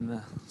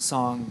the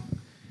song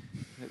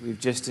that we've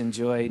just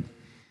enjoyed.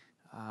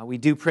 We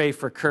do pray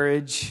for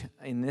courage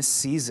in this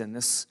season,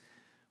 this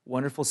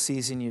wonderful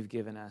season you've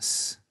given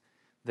us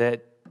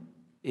that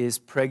is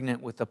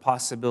pregnant with the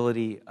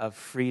possibility of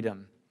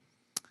freedom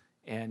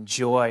and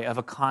joy of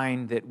a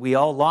kind that we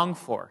all long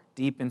for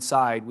deep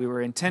inside, we were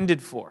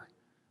intended for,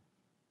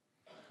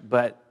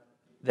 but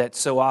that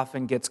so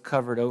often gets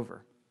covered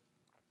over.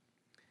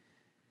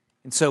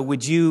 And so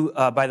would you,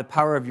 by the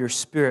power of your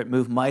Spirit,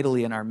 move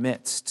mightily in our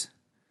midst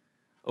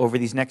over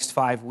these next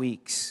 5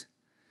 weeks?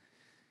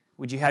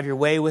 Would you have your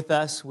way with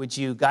us? Would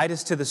you guide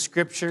us to the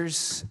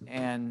Scriptures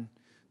and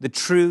the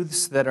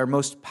truths that are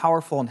most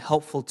powerful and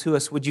helpful to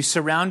us? Would you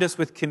surround us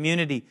with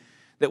community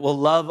that will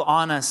love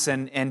on us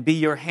and be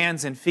your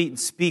hands and feet and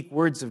speak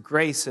words of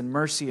grace and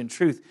mercy and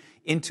truth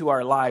into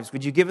our lives?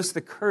 Would you give us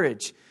the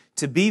courage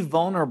to be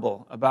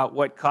vulnerable about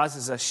what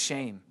causes us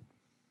shame?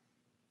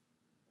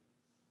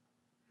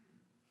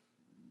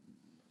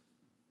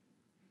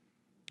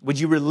 Would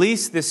you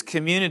release this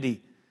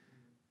community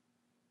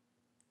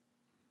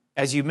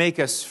as you make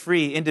us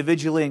free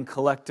individually and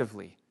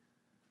collectively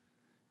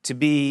to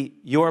be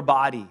your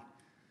body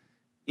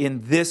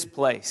in this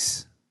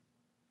place?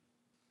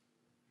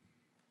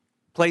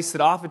 Place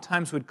that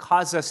oftentimes would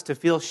cause us to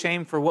feel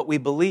shame for what we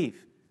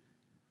believe.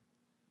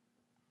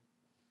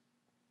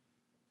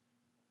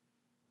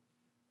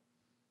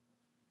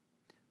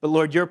 But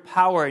Lord, your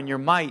power and your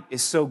might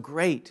is so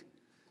great,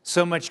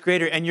 so much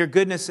greater, and your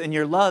goodness and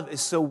your love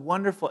is so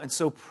wonderful and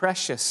so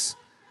precious.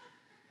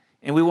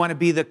 And we want to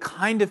be the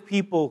kind of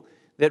people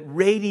that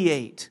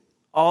radiate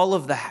all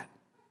of that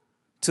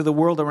to the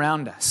world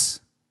around us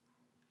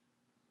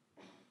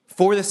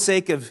for the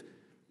sake of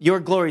your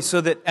glory,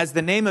 so that as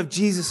the name of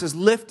Jesus is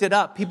lifted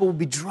up, people will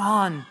be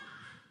drawn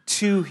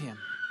to him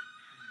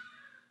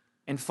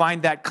and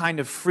find that kind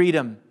of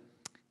freedom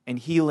and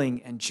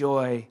healing and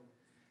joy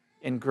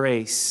and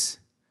grace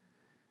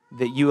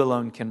that you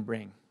alone can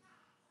bring.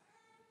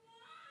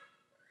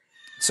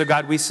 So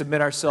God, we submit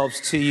ourselves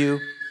to you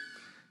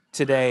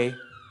today,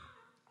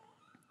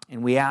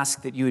 and we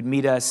ask that you would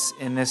meet us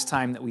in this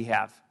time that we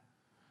have.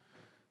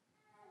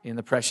 In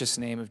the precious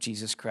name of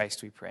Jesus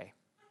Christ we pray.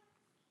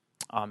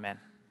 Amen.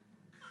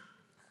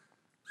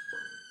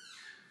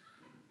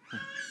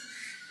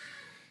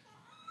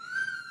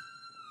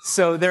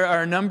 So there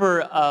are a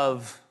number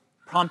of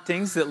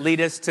promptings that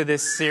lead us to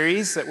this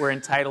series that we're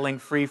entitling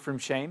Free from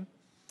Shame.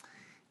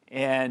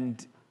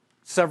 And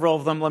several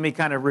of them, let me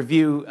kind of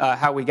review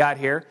how we got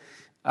here.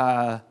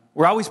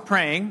 We're always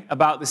praying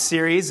about the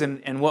series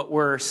and what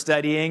we're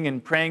studying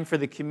and praying for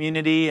the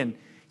community and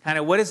kind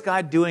of what is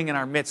God doing in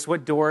our midst?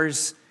 What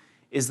doors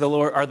is the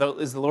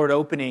Lord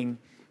opening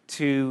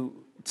to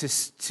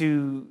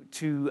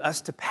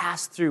us to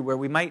pass through, where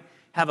we might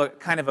have a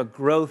kind of a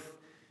growth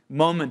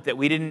moment that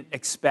we didn't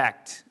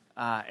expect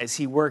as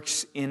he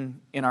works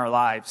in our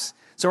lives.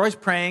 So we're always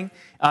praying.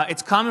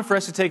 It's common for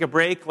us to take a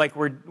break like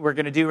we're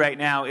going to do right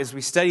now as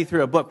we study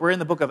through a book. We're in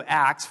the book of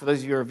Acts. For those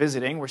of you who are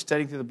visiting, we're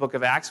studying through the book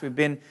of Acts. We've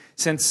been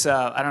since,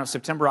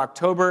 September,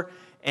 October.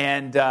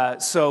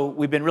 And so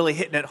we've been really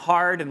hitting it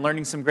hard and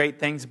learning some great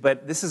things.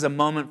 But this is a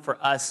moment for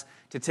us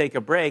to take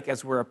a break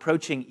as we're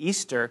approaching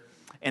Easter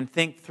and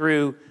think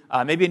through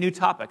maybe a new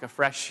topic, a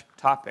fresh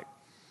topic.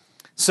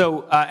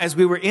 So as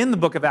we were in the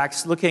book of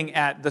Acts looking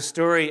at the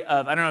story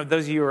of, I don't know if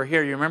those of you who are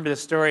here, you remember the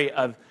story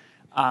of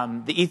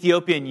the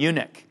Ethiopian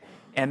eunuch.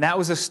 And that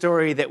was a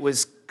story that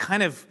was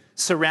kind of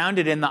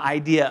surrounded in the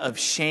idea of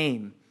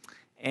shame.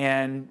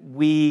 And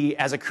we,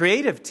 as a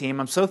creative team,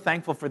 I'm so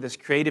thankful for this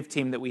creative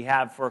team that we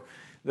have for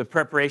the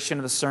preparation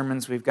of the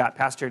sermons. We've got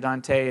Pastor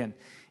Dante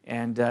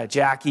and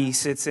Jackie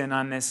sits in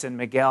on this, and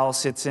Miguel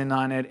sits in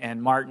on it,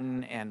 and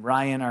Martin and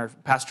Ryan, our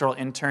pastoral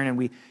intern. And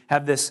we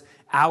have this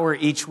hour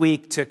each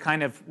week to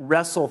kind of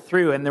wrestle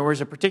through. And there was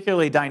a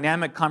particularly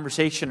dynamic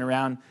conversation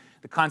around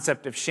the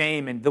concept of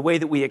shame and the way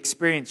that we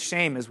experience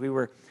shame as we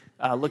were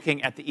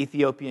looking at the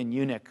Ethiopian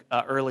eunuch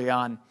early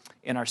on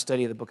in our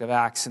study of the book of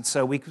Acts. And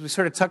so we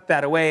sort of tucked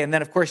that away. And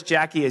then, of course,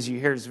 Jackie, as you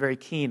hear, is very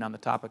keen on the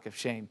topic of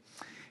shame.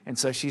 And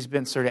so she's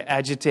been sort of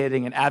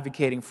agitating and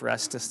advocating for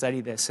us to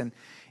study this.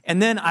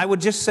 And then I would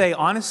just say,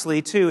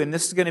 honestly, too, and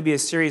this is going to be a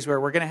series where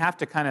we're going to have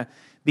to kind of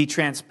be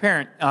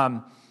transparent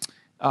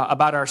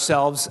about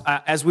ourselves.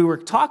 As we were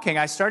talking,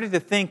 I started to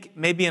think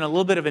maybe in a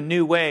little bit of a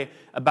new way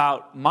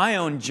about my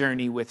own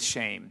journey with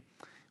shame,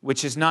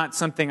 which is not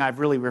something I've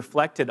really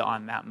reflected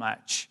on that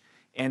much,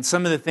 and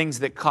some of the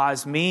things that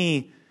cause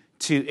me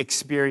to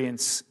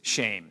experience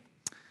shame.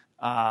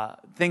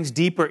 Things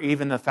deeper,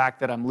 even the fact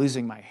that I'm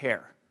losing my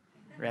hair,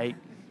 right?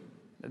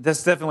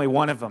 That's definitely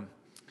one of them.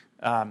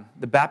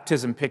 The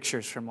baptism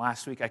pictures from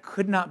last week, I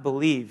could not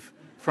believe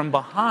from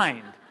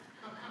behind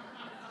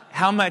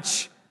how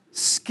much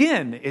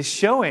skin is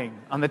showing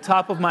on the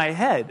top of my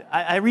head.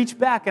 I reach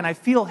back and I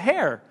feel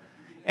hair.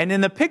 And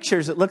in the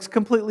pictures, it looks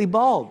completely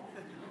bald.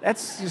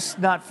 That's just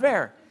not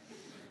fair.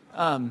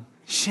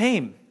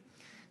 Shame.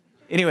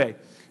 Anyway,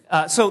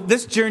 So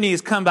this journey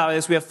has come about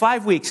as we have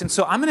 5 weeks. And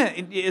so I'm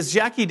going to, as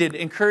Jackie did,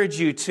 encourage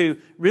you to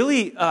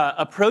really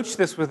approach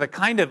this with a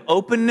kind of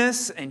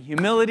openness and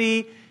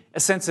humility, a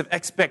sense of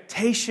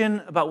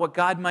expectation about what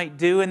God might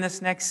do in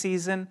this next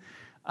season.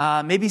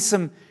 Maybe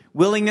some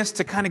willingness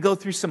to kind of go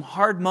through some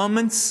hard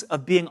moments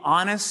of being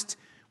honest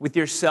with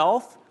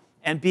yourself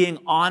and being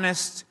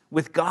honest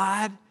with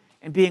God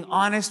and being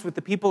honest with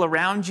the people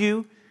around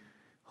you.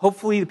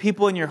 Hopefully the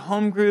people in your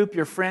home group,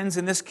 your friends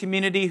in this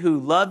community who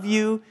love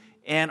you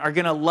and are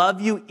going to love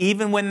you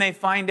even when they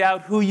find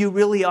out who you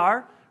really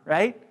are,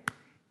 right?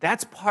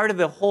 That's part of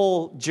the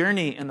whole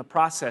journey and the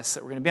process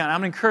that we're going to be on.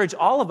 I'm going to encourage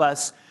all of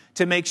us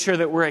to make sure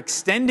that we're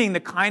extending the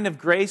kind of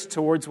grace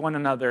towards one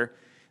another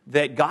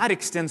that God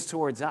extends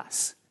towards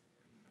us.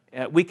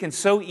 We can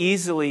so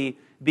easily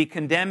be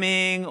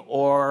condemning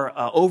or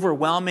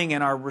overwhelming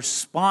in our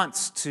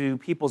response to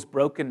people's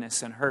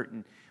brokenness and hurt,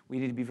 and we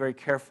need to be very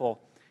careful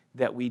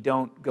that we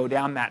don't go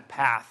down that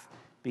path,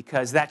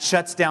 because that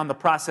shuts down the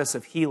process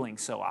of healing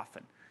so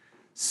often.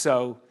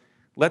 So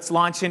let's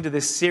launch into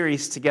this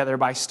series together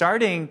by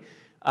starting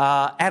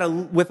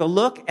with a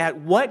look at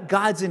what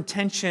God's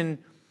intention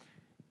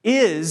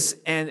is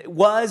and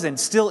was and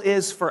still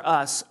is for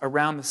us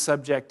around the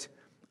subject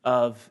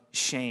of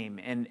shame.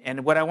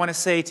 And what I want to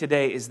say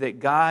today is that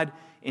God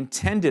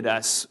intended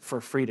us for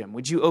freedom.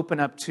 Would you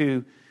open up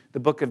to the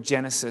book of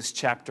Genesis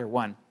chapter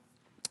 1?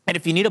 And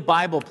if you need a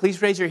Bible,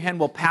 please raise your hand.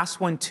 We'll pass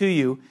one to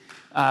you.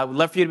 We'd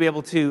love for you to be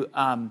able to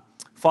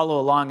follow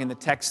along in the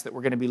text that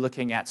we're going to be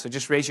looking at. So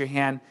just raise your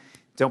hand.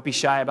 Don't be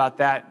shy about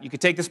that. You could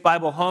take this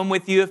Bible home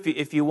with you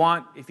if you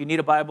want. If you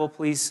need a Bible,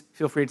 please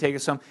feel free to take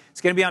this home.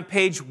 It's going to be on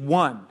page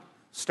 1,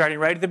 starting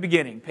right at the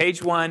beginning.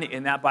 Page 1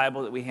 in that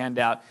Bible that we hand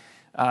out.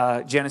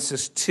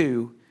 Genesis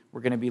 2,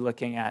 we're going to be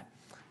looking at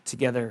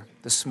together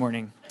this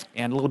morning.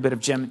 And a little bit of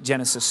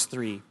Genesis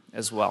 3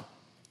 as well.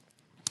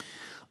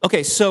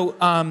 Okay,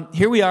 so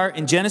here we are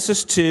in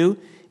Genesis 2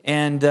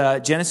 and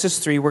Genesis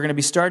 3. We're going to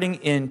be starting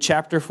in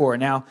chapter 4.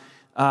 Now,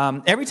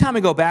 every time I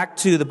go back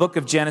to the book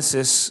of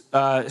Genesis,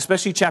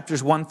 especially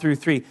chapters 1 through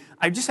 3,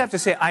 I just have to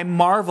say I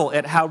marvel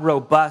at how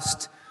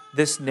robust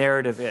this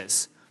narrative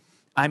is.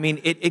 I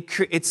mean,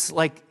 it's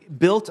like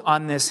built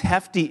on this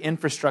hefty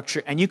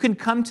infrastructure, and you can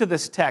come to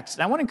this text,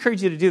 and I want to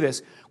encourage you to do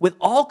this, with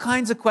all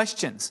kinds of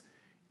questions,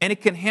 and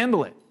it can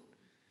handle it.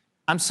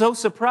 I'm so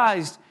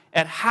surprised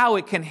at how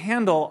it can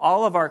handle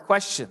all of our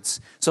questions.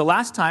 So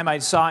last time I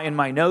saw in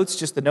my notes,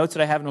 just the notes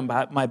that I have in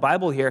my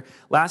Bible here,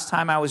 last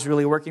time I was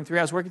working through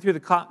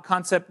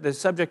the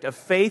subject of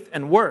faith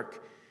and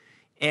work,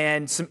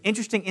 and some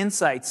interesting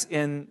insights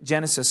in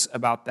Genesis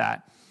about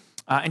that.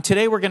 And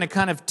today we're going to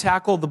kind of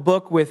tackle the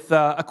book with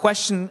a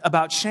question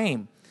about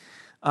shame.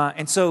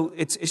 And so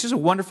it's just a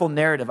wonderful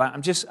narrative.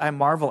 I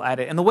marvel at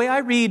it. And the way I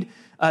read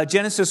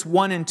Genesis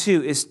 1 and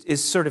 2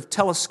 is sort of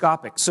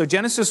telescopic. So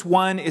Genesis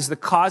 1 is the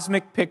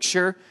cosmic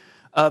picture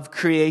of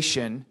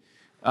creation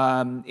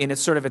in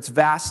its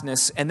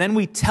vastness. And then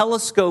we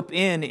telescope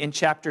in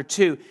chapter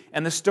 2.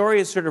 And the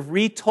story is sort of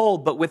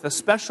retold, but with a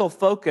special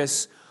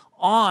focus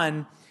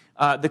on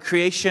the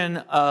creation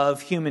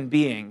of human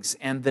beings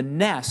and the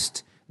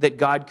nest that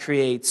God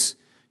creates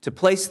to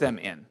place them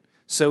in.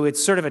 So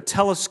it's sort of a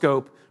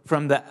telescope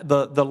from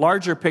the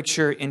larger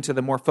picture into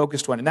the more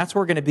focused one. And that's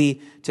where we're going to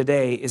be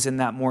today, is in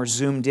that more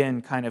zoomed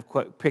in kind of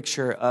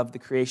picture of the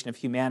creation of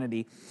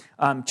humanity.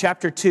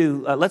 Chapter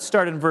 2, let's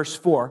start in verse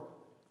 4.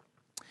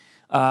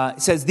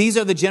 It says, "These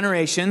are the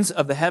generations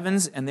of the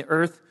heavens and the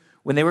earth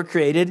when they were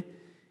created,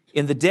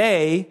 in the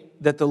day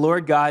that the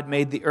Lord God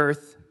made the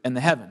earth and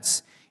the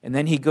heavens." And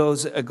then he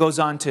goes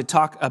on to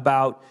talk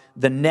about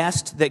the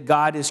nest that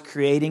God is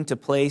creating to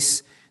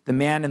place the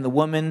man and the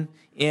woman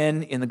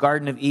in the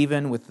Garden of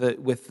Eden with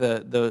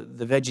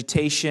the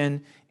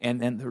vegetation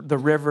and the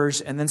rivers.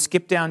 And then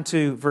skip down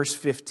to verse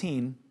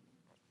 15.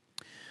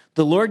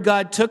 "The Lord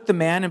God took the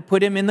man and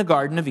put him in the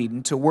Garden of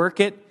Eden to work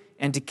it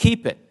and to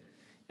keep it.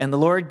 And the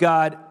Lord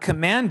God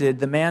commanded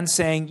the man,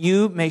 saying,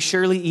 'You may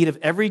surely eat of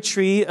every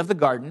tree of the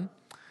garden,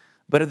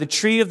 but of the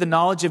tree of the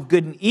knowledge of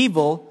good and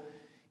evil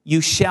you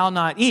shall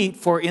not eat,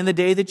 for in the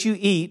day that you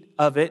eat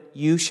of it,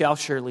 you shall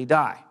surely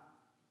die.'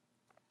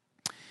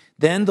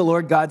 Then the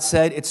Lord God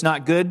said, 'It's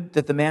not good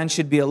that the man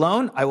should be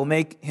alone. I will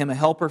make him a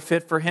helper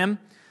fit for him.'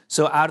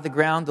 So out of the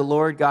ground the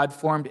Lord God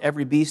formed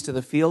every beast of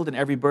the field and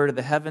every bird of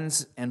the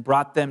heavens and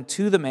brought them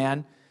to the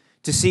man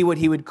to see what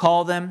he would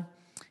call them.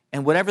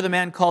 And whatever the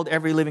man called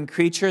every living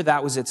creature,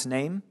 that was its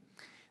name.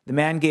 The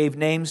man gave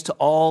names to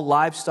all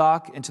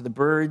livestock and to the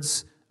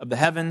birds of the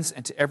heavens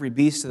and to every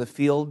beast of the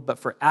field. But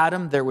for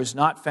Adam there was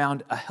not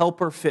found a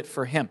helper fit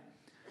for him.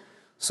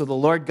 So the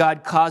Lord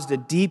God caused a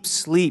deep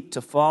sleep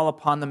to fall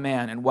upon the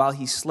man, and while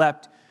he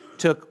slept,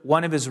 took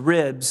one of his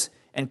ribs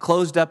and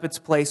closed up its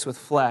place with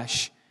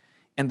flesh.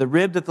 And the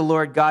rib that the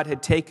Lord God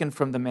had taken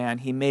from the man,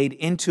 he made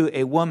into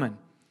a woman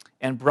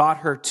and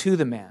brought her to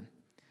the man.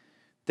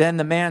 Then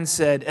the man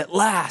said, 'At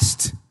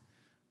last,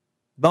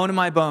 bone of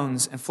my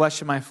bones and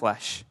flesh of my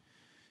flesh,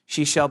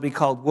 she shall be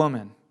called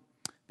woman,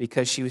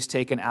 because she was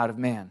taken out of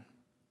man.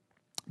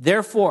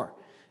 Therefore,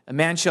 A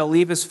man shall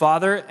leave his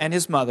father and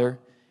his mother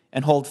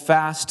and hold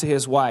fast to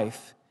his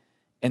wife,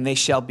 and they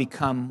shall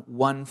become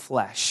one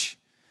flesh.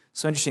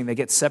 So interesting. They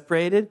get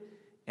separated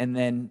and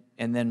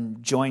then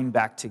join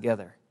back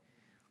together.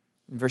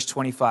 In verse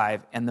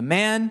 25, and the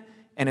man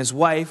and his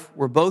wife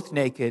were both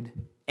naked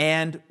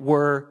and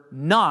were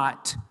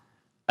not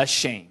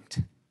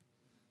ashamed.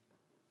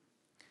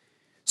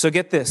 So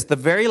get this, the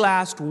very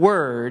last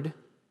word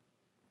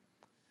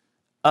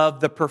of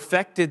the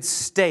perfected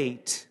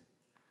state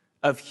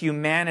of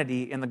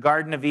humanity in the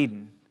Garden of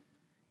Eden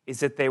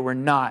is that they were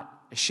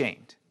not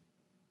ashamed.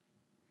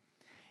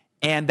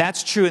 And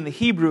that's true in the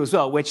Hebrew as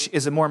well, which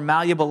is a more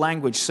malleable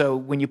language. So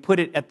when you put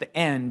it at the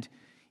end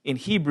in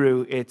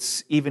Hebrew,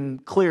 it's even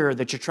clearer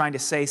that you're trying to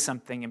say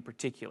something in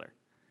particular.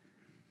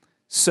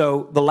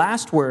 So the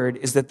last word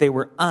is that they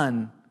were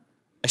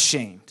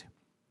unashamed.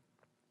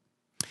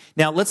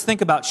 Now, let's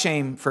think about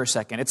shame for a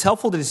second. It's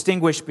helpful to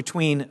distinguish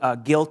between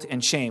guilt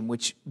and shame,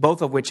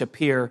 both of which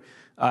appear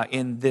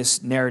in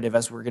this narrative,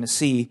 as we're going to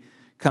see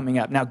coming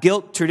up. Now,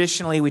 guilt,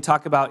 traditionally, we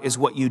talk about is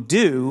what you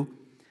do,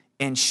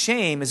 and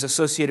shame is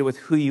associated with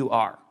who you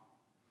are.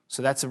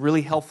 So that's a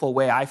really helpful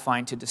way, I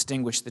find, to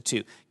distinguish the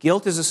two.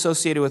 Guilt is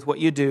associated with what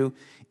you do,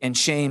 and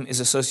shame is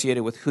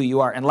associated with who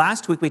you are. And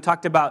last week, we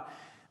talked about,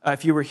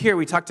 if you were here,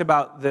 we talked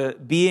about the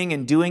being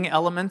and doing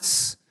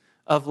elements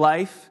of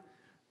life.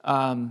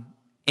 And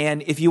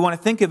if you want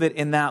to think of it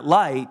in that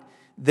light,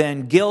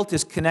 then guilt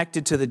is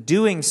connected to the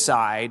doing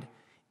side,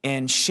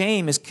 and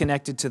shame is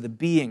connected to the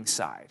being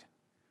side.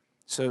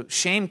 So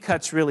shame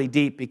cuts really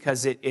deep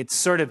because it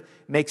sort of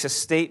makes a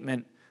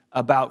statement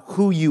about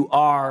who you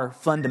are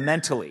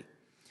fundamentally,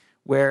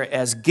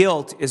 whereas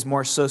guilt is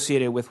more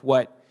associated with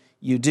what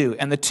you do.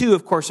 And the two,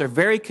 of course, are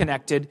very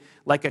connected,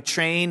 like a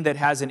train that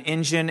has an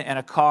engine and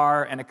a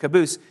car and a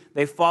caboose.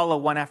 They follow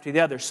one after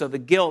the other. So the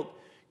guilt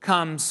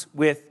comes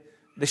with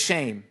the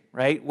shame,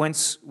 right?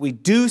 Once we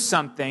do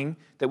something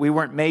that we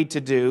weren't made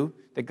to do,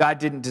 that God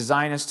didn't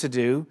design us to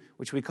do,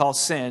 which we call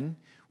sin,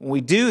 when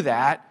we do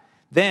that,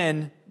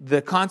 then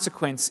the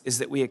consequence is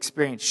that we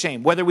experience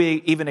shame, whether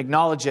we even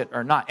acknowledge it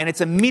or not. And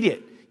it's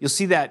immediate. You'll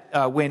see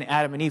that when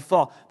Adam and Eve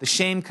fall. The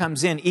shame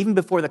comes in. Even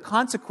before the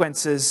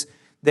consequences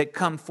that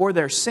come for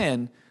their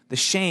sin, the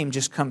shame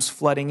just comes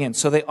flooding in.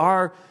 So they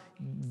are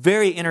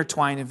very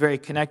intertwined and very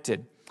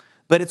connected.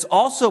 But it's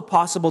also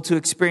possible to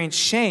experience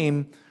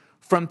shame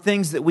from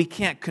things that we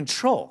can't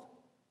control.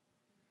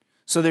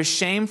 So there's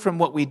shame from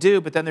what we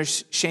do, but then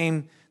there's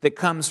shame that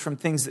comes from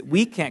things that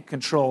we can't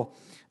control.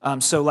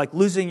 So like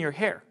losing your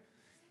hair.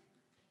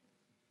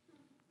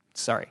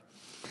 Sorry.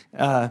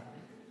 The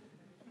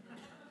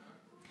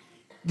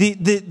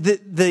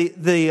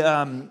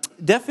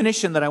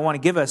definition that I want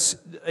to give us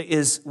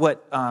is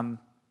what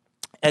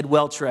Ed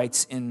Welch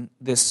writes in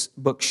this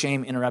book,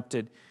 Shame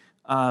Interrupted.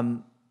 Let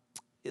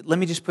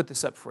me just put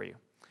this up for you.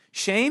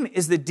 Shame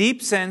is the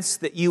deep sense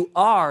that you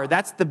are,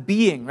 that's the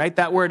being, right?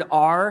 That word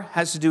are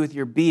has to do with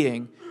your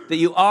being, that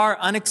you are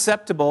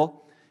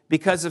unacceptable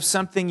because of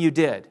something you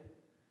did,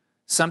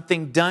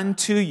 something done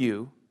to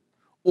you,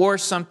 or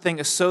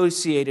something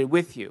associated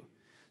with you.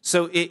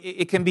 So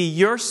it can be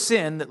your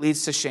sin that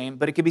leads to shame,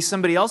 but it can be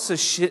somebody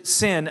else's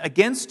sin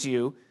against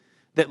you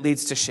that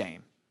leads to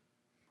shame.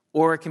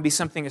 Or it can be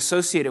something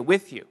associated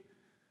with you.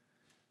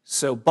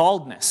 So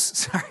baldness,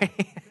 sorry,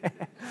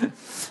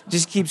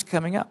 just keeps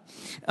coming up.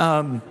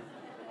 But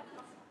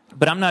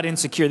I'm not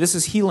insecure. This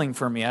is healing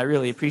for me. I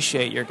really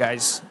appreciate your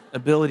guys'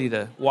 ability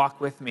to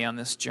walk with me on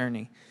this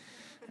journey.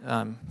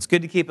 It's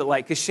good to keep it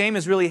light because shame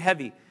is really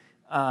heavy.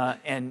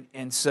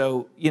 And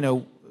so,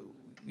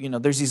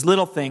 there's these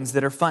little things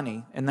that are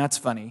funny, and that's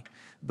funny.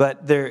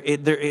 But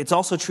it's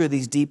also true of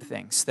these deep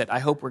things that I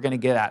hope we're going to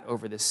get at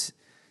over this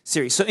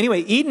series. So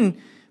anyway,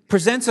 Eden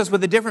presents us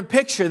with a different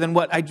picture than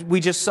what we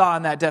just saw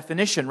in that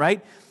definition,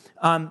 right?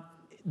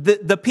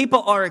 The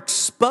people are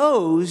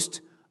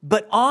exposed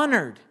but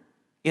honored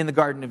in the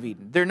Garden of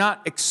Eden. They're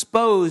not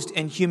exposed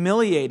and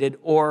humiliated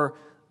or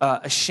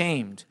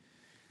ashamed.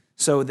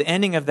 So the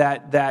ending of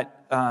that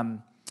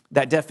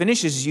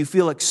definition is you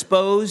feel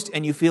exposed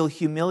and you feel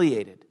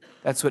humiliated.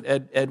 That's what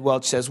Ed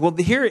Welch says. Well,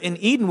 here in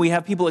Eden, we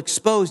have people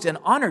exposed and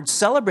honored,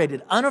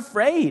 celebrated,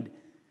 unafraid.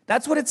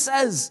 That's what it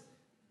says.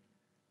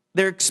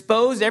 They're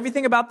exposed,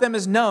 everything about them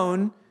is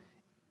known,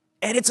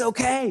 and it's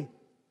okay.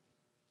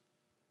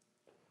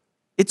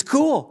 It's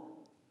cool.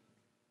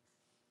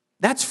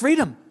 That's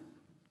freedom.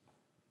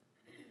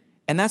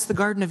 And that's the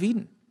Garden of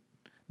Eden.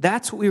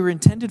 That's what we were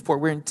intended for.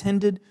 We're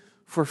intended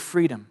for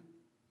freedom.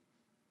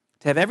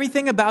 To have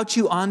everything about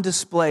you on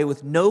display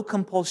with no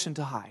compulsion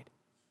to hide.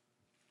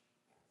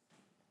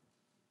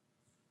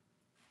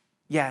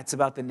 Yeah, it's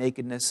about the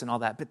nakedness and all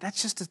that, but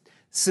that's just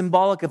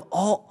symbolic of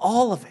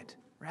all of it,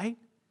 right?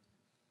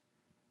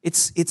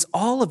 It's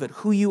all of it,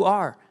 who you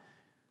are.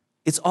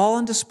 It's all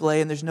on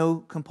display and there's no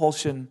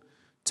compulsion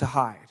to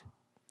hide.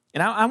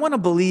 And I want to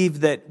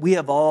believe that we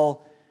have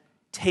all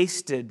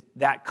tasted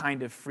that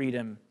kind of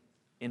freedom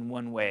in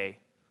one way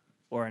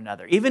or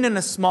another, even in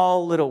a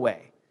small little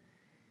way.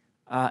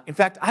 In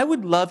fact, I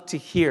would love to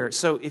hear,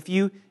 so if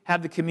you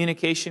have the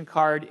communication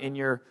card in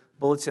your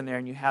bulletin there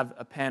and you have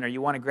a pen or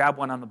you want to grab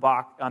one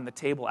on the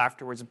table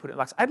afterwards and put it in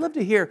the box, I'd love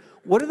to hear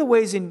what are the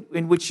ways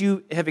in which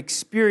you have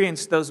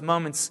experienced those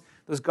moments,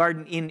 those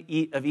Garden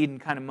of Eden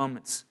kind of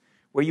moments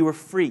where you were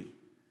free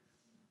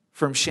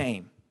from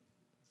shame.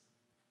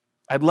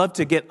 I'd love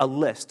to get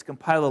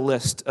compile a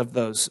list of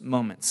those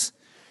moments.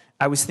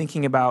 I was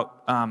thinking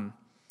about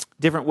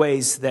different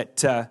ways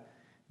that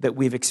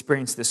we've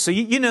experienced this. So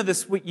you know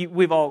this,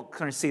 we've all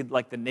kind of seen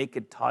like the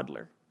naked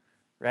toddler,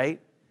 right?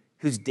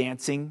 Who's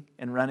dancing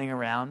and running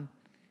around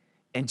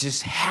and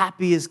just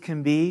happy as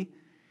can be.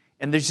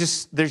 And there's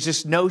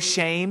just no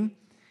shame,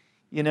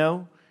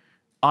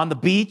 on the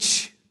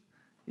beach,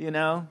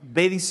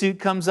 bathing suit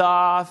comes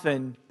off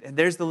and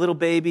there's the little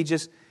baby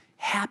just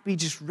happy,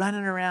 just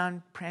running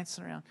around,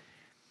 prancing around.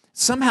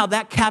 Somehow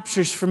that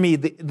captures for me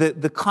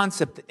the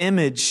concept, the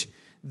image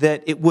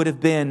that it would have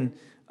been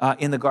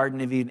in the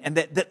Garden of Eden, and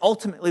that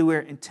ultimately we're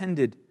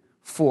intended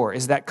for,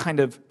 is that kind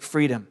of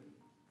freedom.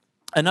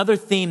 Another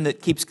theme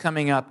that keeps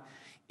coming up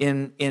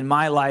in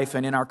my life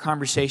and in our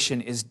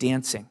conversation is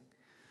dancing.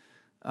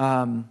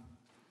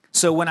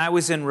 So when I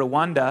was in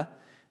Rwanda,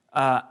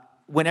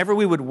 whenever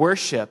we would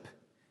worship,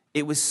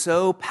 it was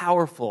so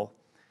powerful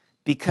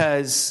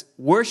because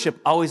worship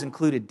always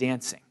included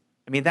dancing.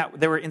 I mean,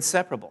 they were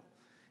inseparable.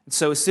 And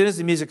so as soon as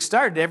the music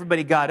started,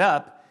 everybody got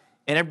up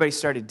and everybody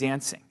started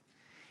dancing.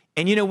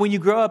 And when you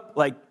grow up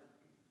like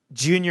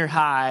junior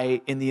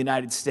high in the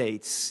United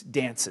States,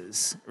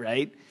 dances,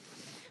 right?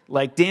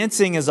 Like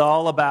dancing is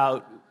all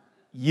about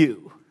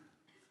you.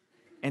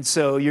 And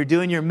so you're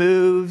doing your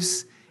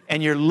moves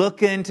and you're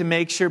looking to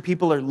make sure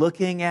people are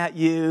looking at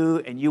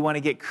you and you want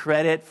to get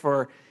credit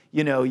for,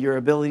 your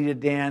ability to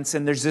dance.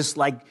 And there's this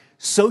like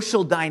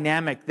social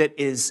dynamic that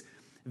is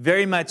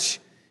very much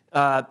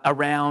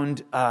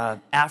around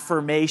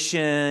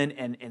affirmation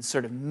and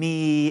sort of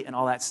me and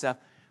all that stuff.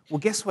 Well,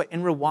 guess what?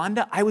 In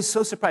Rwanda, I was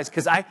so surprised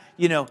because I,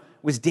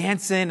 was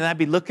dancing and I'd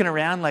be looking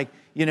around like,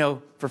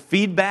 for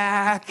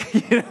feedback,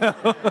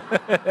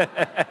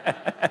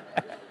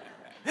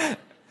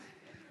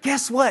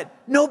 Guess what?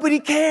 Nobody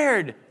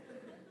cared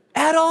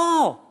at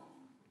all.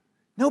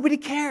 Nobody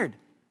cared.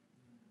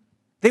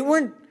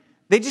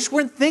 They just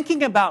weren't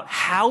thinking about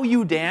how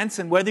you dance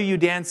and whether you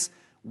dance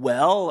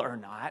well or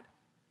not.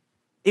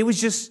 It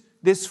was just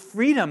this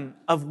freedom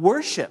of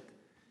worship.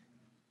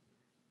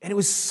 And it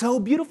was so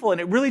beautiful,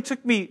 and it really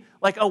took me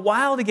like a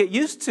while to get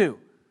used to.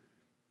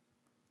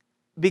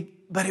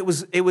 But it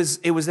was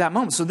that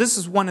moment. So this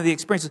is one of the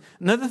experiences.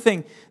 Another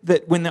thing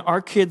that when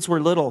our kids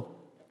were little,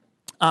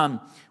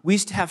 we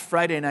used to have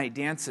Friday night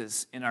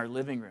dances in our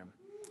living room.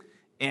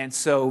 And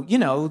so,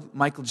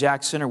 Michael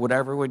Jackson or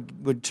whatever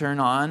would turn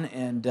on,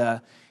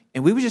 and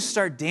we would just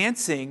start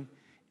dancing,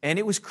 and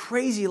it was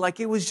crazy. Like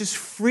it was just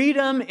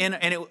freedom,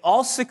 and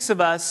all six of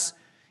us,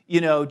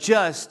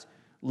 just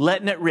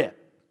letting it rip.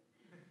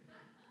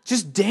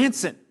 Just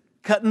dancing,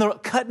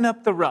 cutting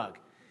up the rug.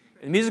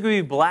 And the music would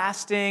be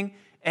blasting,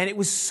 and it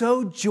was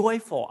so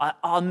joyful.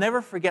 I'll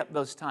never forget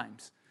those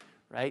times,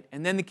 right?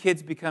 And then the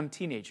kids become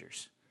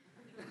teenagers.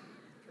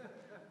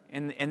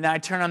 And then I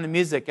turn on the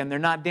music, and they're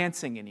not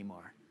dancing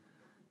anymore.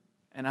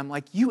 And I'm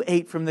like, you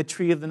ate from the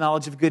tree of the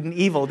knowledge of good and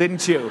evil,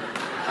 didn't you?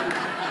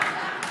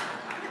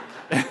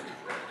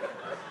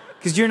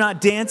 Because you're not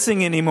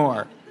dancing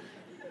anymore.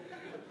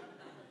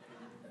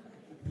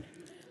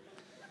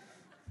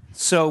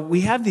 So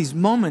we have these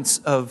moments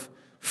of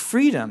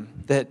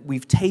freedom that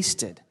we've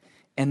tasted.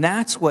 And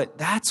that's what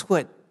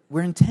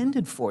we're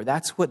intended for.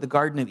 That's what the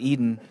Garden of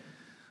Eden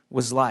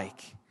was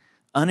like.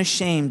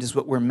 Unashamed is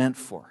what we're meant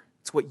for.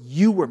 It's what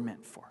you were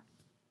meant for.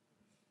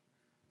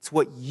 It's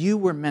what you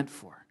were meant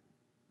for.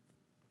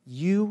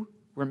 You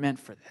were meant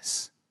for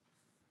this.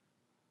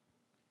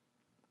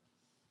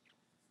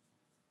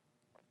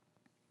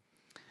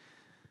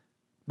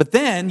 But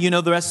then,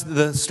 the rest of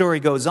the story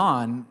goes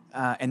on,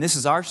 and this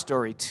is our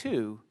story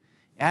too.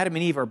 Adam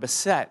and Eve are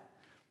beset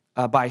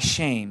by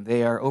shame.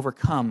 They are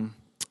overcome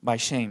by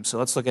shame. So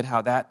let's look at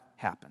how that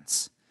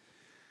happens.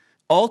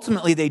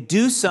 Ultimately, they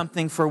do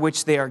something for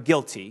which they are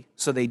guilty.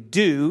 So they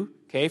do,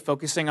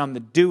 focusing on the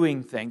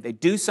doing thing. They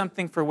do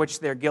something for which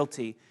they're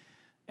guilty,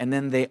 and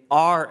then they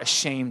are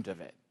ashamed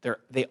of it.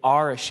 They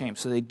are ashamed.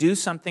 So they do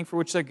something for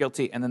which they're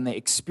guilty, and then they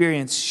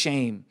experience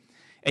shame.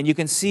 And you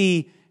can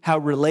see how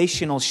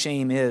relational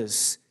shame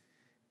is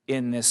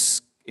in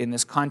this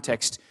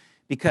context,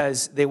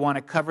 because they want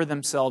to cover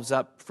themselves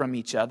up from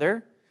each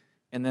other,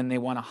 and then they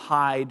want to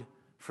hide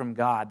from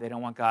God. They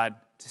don't want God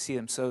to see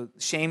them. So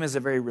shame is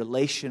a very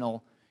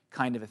relational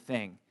kind of a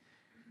thing.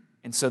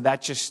 And so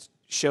that just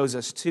shows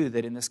us, too,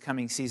 that in this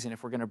coming season,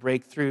 if we're going to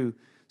break through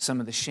some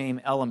of the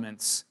shame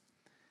elements,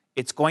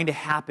 it's going to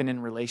happen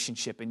in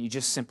relationship, and you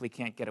just simply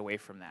can't get away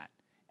from that.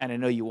 And I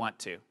know you want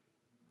to,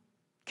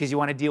 because you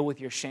want to deal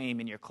with your shame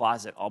in your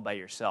closet all by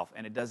yourself,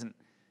 and it doesn't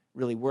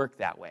really work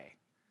that way.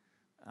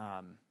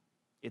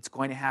 It's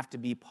going to have to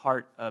be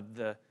part of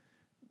the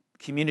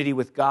community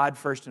with God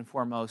first and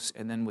foremost,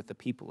 and then with the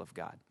people of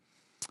God.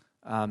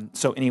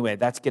 So anyway,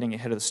 that's getting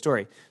ahead of the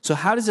story. So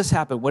how does this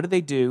happen? What do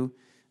they do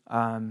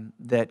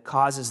that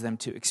causes them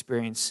to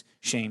experience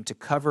shame, to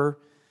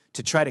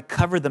try to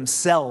cover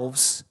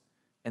themselves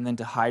and then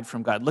to hide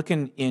from God? Look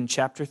in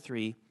chapter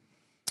 3,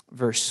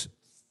 verse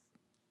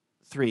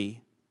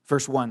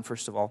 1,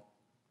 first of all.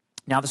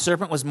 Now the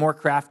serpent was more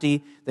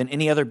crafty than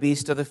any other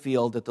beast of the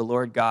field that the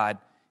Lord God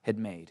had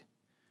made.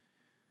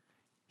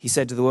 He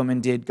said to the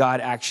woman, did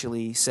God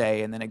actually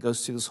say? And then it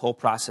goes through this whole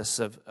process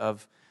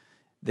of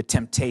the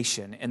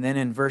temptation. And then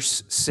in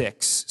verse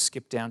 6,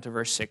 skip down to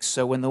verse 6.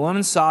 So when the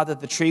woman saw that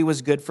the tree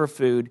was good for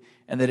food,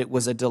 and that it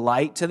was a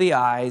delight to the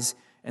eyes,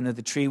 and that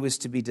the tree was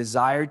to be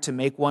desired to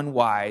make one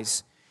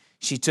wise,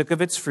 she took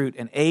of its fruit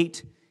and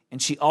ate,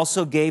 and she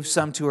also gave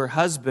some to her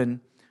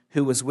husband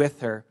who was with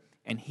her,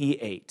 and he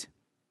ate.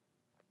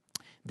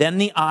 Then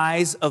the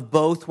eyes of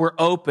both were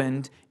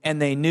opened,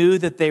 and they knew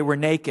that they were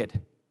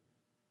naked.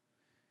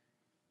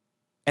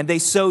 And they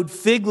sewed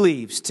fig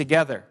leaves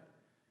together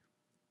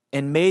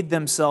and made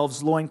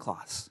themselves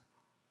loincloths.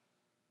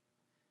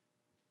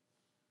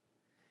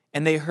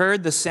 And they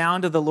heard the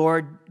sound of the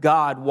Lord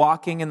God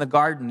walking in the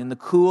garden in the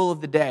cool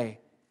of the day.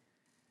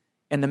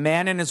 And the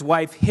man and his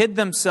wife hid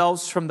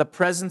themselves from the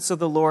presence of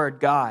the Lord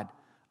God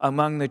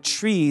among the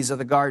trees of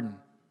the garden.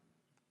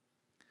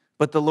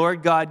 But the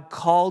Lord God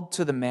called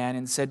to the man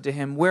and said to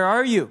him, where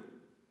are you?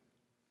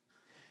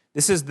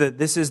 This is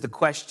the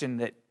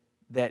question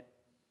that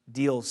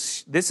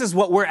deals. This is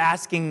what we're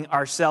asking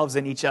ourselves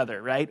and each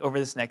other, right, over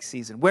this next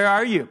season. Where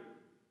are you?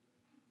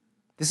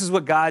 This is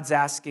what God's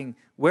asking.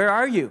 Where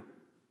are you?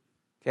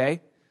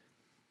 Okay?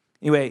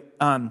 Anyway,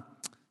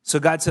 so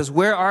God says,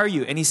 where are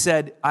you? And he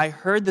said, I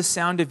heard the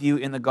sound of you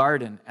in the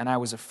garden, and I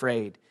was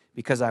afraid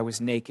because I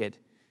was naked,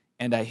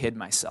 and I hid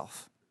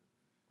myself.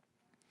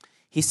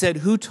 He said,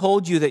 who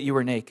told you that you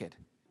were naked?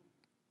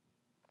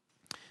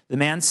 The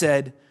man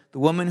said, the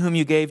woman whom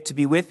you gave to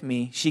be with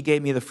me, she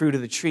gave me the fruit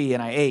of the tree,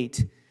 and I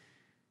ate.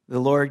 The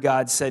Lord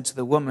God said to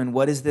the woman,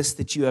 what is this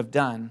that you have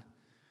done?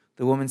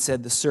 The woman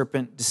said, the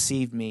serpent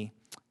deceived me,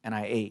 and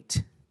I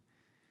ate.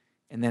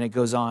 And then it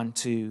goes on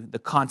to the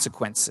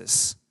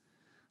consequences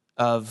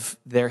of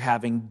their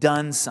having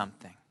done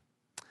something.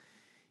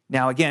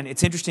 Now, again,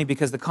 it's interesting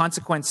because the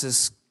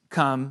consequences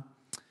come,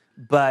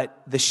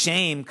 but the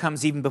shame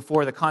comes even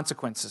before the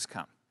consequences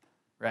come,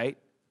 right?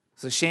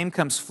 So shame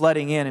comes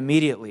flooding in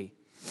immediately,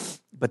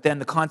 but then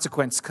the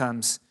consequence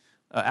comes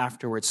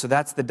afterwards. So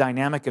that's the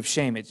dynamic of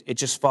shame. It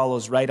just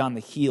follows right on the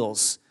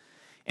heels.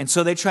 And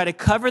so they try to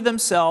cover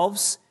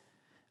themselves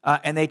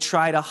and they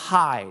try to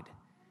hide.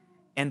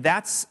 And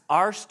that's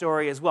our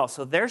story as well.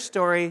 So their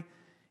story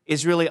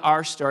is really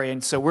our story.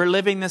 And so we're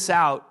living this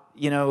out,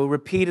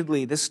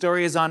 repeatedly. This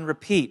story is on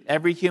repeat.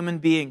 Every human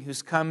being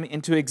who's come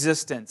into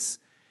existence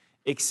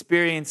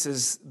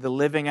experiences the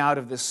living out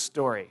of this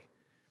story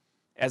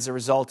as a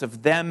result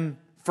of them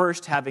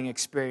first having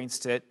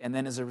experienced it, and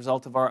then as a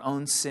result of our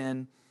own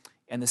sin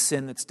and the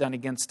sin that's done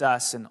against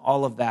us and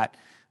all of that.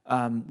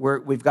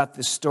 We've got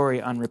this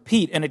story on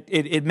repeat. And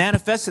it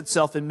manifests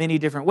itself in many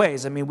different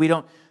ways. I mean, we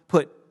don't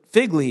put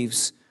fig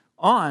leaves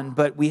on,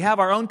 but we have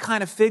our own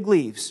kind of fig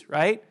leaves,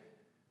 right?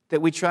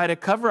 That we try to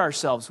cover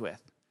ourselves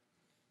with.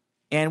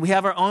 And we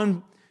have our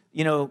own,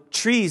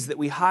 trees that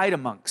we hide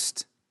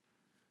amongst,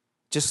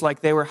 just like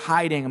they were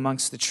hiding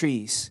amongst the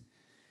trees.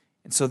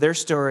 And so their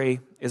story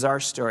is our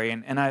story.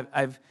 And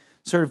I've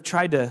sort of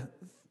tried to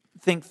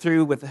think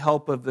through with the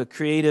help of the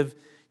creative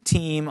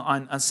team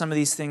on some of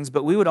these things,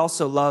 but we would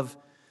also love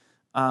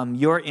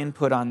your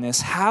input on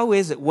this. How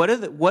is it? What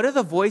are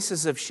the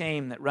voices of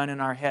shame that run in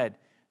our head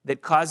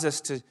that cause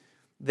us to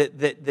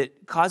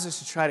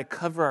try to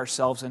cover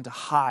ourselves and to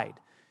hide,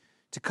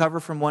 to cover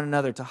from one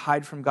another, to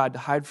hide from God, to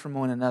hide from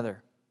one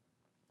another?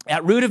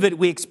 At root of it,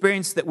 we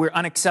experience that we're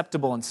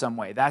unacceptable in some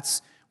way.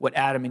 That's what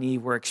Adam and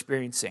Eve were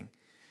experiencing.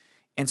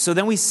 And so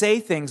then we say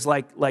things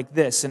like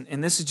this,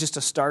 and this is just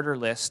a starter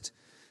list.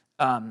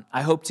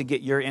 I hope to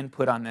get your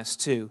input on this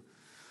too.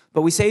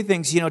 But we say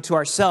things, to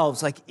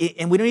ourselves,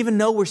 and we don't even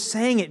know we're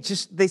saying it.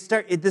 Just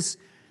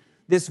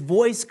this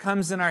voice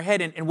comes in our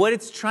head, and what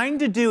it's trying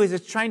to do is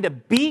it's trying to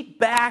beat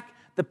back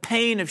the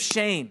pain of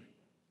shame.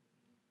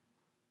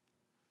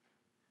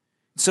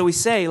 So we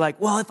say,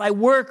 well, if I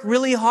work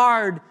really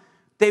hard,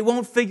 they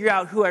won't figure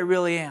out who I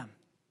really am.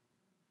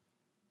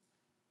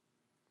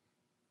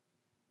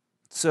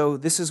 So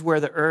this is where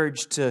the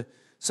urge to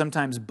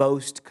sometimes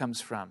boast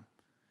comes from.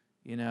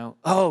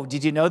 Oh,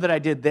 did you know that I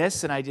did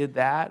this and I did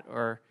that?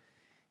 Or,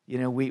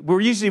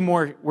 we're usually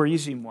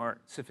more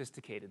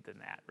sophisticated than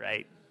that,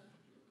 right?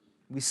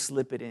 We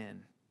slip it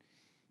in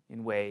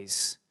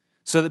ways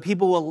so that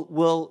people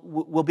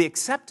will be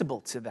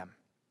acceptable to them.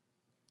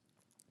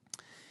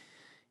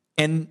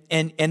 And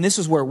this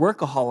is where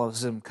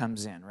workaholism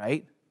comes in,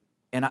 right?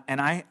 And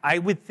I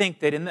would think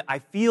that I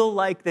feel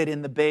like that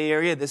in the Bay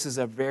Area, this is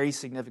a very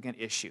significant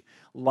issue.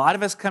 A lot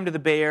of us come to the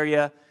Bay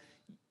Area,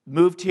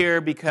 moved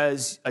here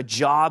because a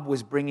job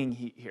was bringing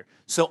you here.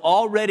 So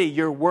already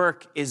your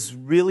work is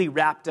really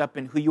wrapped up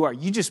in who you are.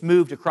 You just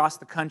moved across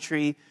the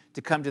country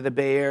to come to the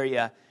Bay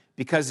Area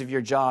because of your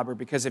job or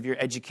because of your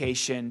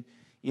education.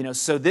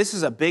 So this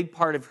is a big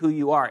part of who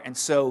you are. And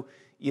so,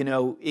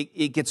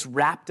 it gets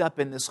wrapped up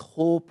in this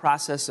whole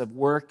process of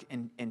work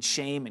and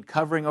shame and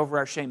covering over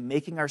our shame,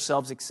 making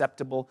ourselves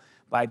acceptable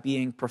by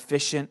being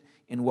proficient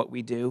in what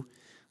we do.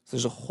 So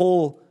there's a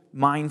whole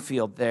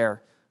minefield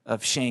there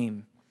of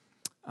shame.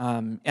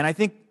 And I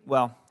think,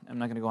 well, I'm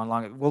not going to go on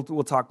long.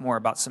 We'll talk more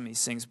about some of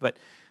these things. But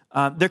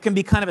there can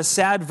be kind of a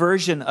sad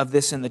version of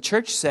this in the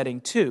church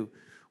setting, too,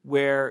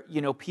 where,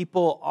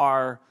 people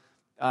are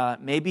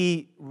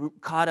maybe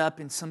caught up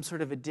in some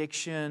sort of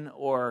addiction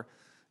or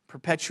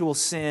perpetual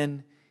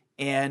sin.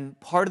 And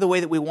part of the way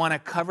that we want to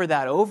cover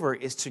that over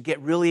is to get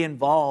really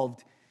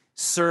involved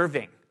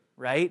serving,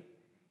 right?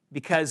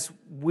 Because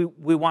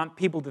we want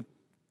people to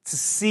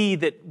see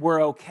that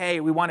we're okay.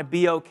 We want to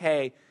be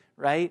okay,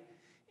 right?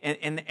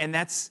 And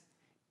that's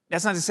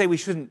not to say we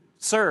shouldn't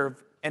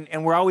serve,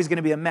 and we're always going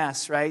to be a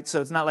mess, right?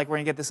 So it's not like we're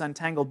going to get this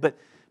untangled, but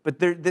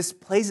this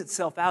plays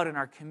itself out in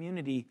our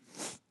community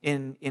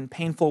in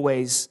painful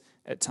ways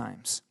at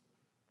times.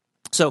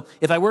 So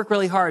if I work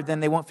really hard,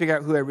 then they won't figure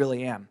out who I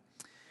really am.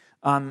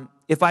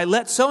 If I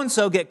let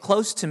so-and-so get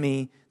close to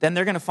me, then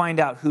they're going to find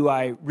out who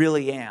I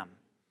really am.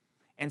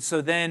 And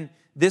so then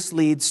this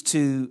leads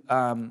to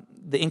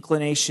the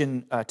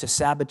inclination to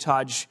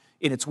sabotage,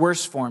 in its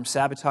worst form,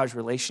 sabotage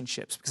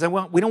relationships. Because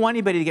we don't want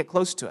anybody to get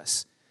close to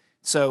us.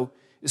 So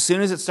as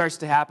soon as it starts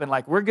to happen,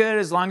 like we're good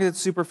as long as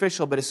it's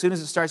superficial, but as soon as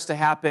it starts to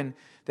happen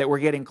that we're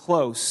getting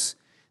close,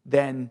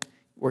 then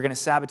we're going to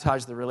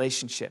sabotage the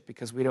relationship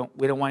because we don't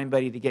want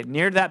anybody to get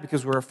near that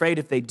because we're afraid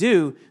if they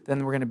do,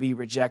 then we're going to be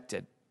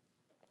rejected.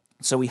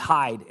 So we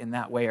hide in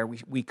that way, or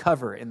we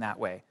cover in that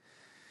way.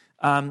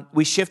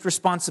 We shift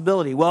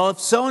responsibility. Well, if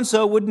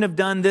so-and-so wouldn't have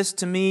done this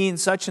to me and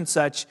such, and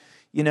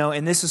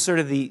this is sort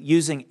of the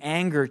using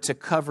anger to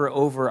cover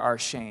over our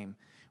shame.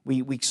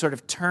 We sort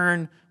of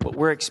turn what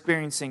we're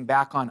experiencing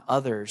back on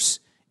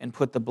others and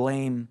put the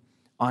blame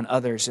on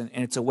others, and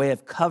it's a way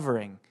of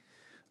covering.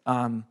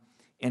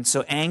 And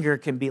so anger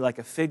can be like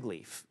a fig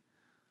leaf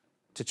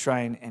to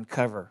try and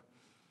cover.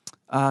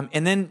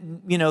 And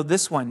then,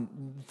 this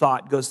one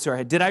thought goes through our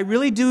head. Did I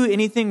really do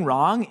anything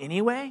wrong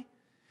anyway?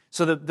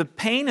 So the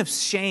pain of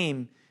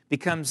shame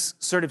becomes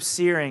sort of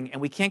searing,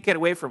 and we can't get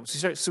away from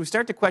it. So we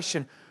start to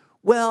question,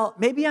 well,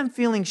 maybe I'm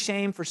feeling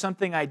shame for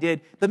something I did,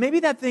 but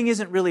maybe that thing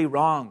isn't really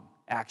wrong,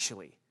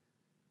 actually.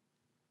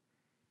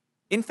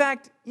 In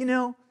fact,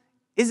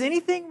 is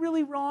anything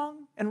really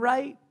wrong and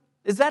right?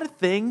 Is that a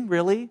thing,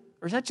 really?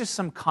 Or is that just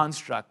some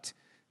construct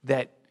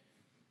that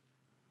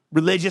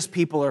religious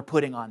people are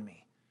putting on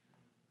me,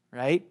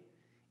 right?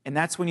 And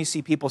that's when you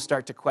see people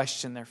start to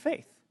question their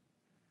faith.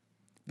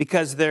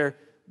 Because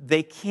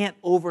they can't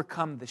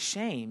overcome the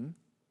shame,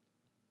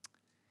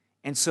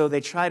 and so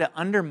they try to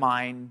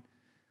undermine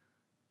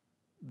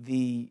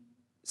the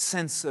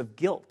sense of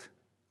guilt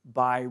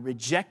by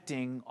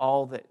rejecting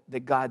all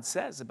that God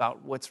says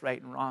about what's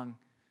right and wrong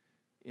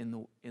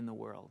in the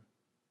world.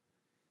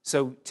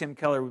 So Tim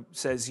Keller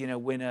says,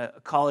 when a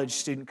college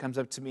student comes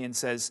up to me and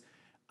says,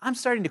 I'm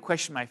starting to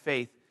question my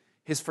faith,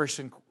 his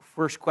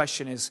first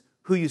question is,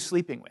 who are you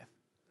sleeping with?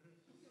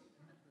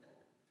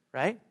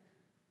 Right?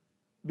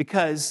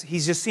 Because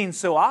he's just seen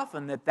so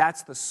often that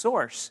that's the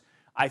source.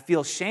 I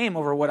feel shame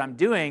over what I'm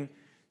doing,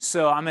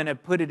 so I'm going to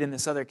put it in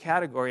this other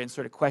category and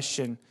sort of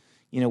question,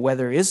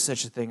 whether there is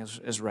such a thing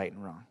as right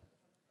and wrong.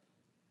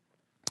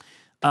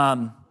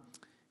 I'm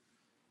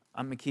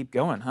going to keep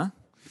going, huh?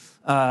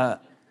 How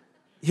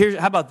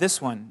about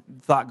this one?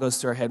 Thought goes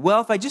through our head.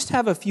 Well, if I just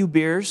have a few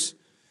beers,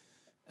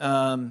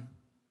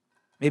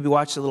 maybe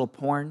watch a little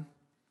porn,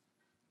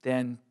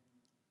 then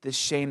this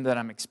shame that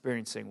I'm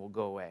experiencing will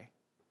go away.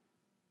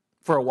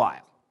 For a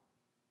while.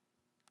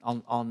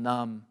 I'll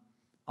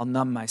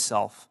numb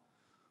myself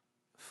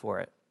for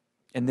it.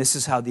 And this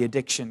is how the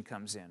addiction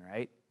comes in,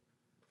 right?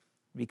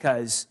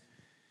 Because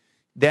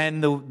then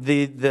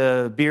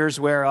the beers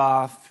wear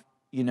off,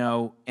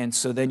 and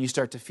so then you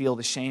start to feel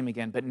the shame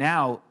again. But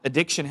now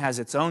addiction has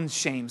its own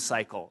shame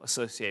cycle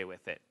associated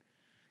with it.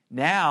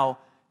 Now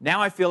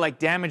I feel like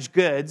damaged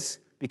goods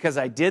because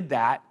I did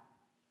that.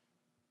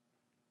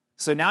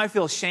 So now I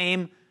feel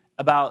shame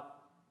about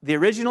the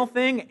original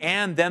thing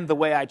and then the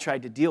way I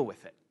tried to deal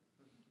with it.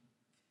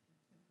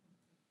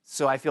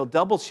 So I feel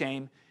double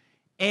shame,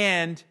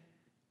 and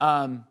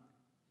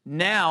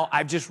now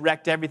I've just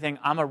wrecked everything.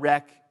 I'm a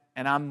wreck,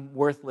 and I'm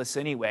worthless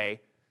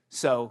anyway,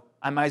 so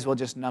I might as well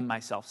just numb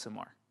myself some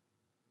more.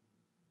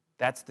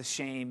 That's the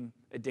shame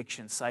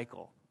addiction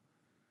cycle.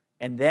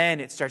 And then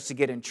it starts to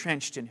get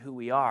entrenched in who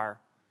we are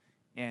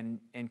and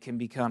can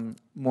become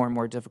more and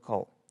more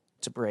difficult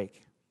to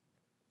break.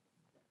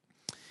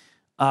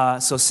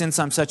 So since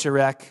I'm such a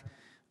wreck,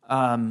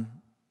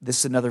 this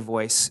is another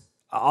voice.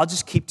 I'll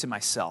just keep to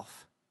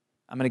myself.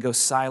 I'm going to go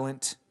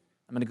silent.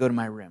 I'm going to go to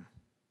my room.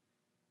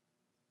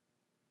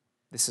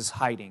 This is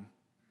hiding,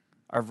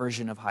 our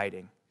version of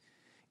hiding.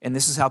 And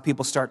this is how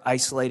people start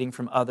isolating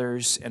from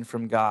others and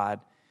from God.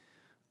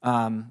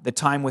 The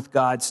time with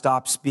God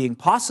stops being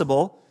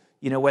possible,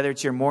 whether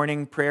it's your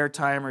morning prayer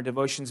time or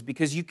devotions,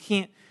 because you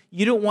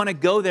you don't want to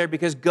go there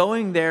because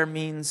going there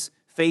means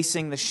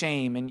facing the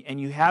shame, and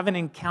you haven't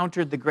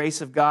encountered the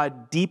grace of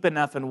God deep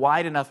enough and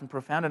wide enough and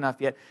profound enough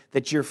yet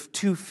that you're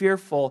too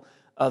fearful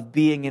of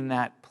being in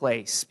that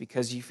place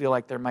because you feel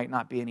like there might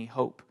not be any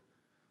hope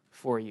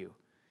for you.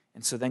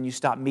 And so then you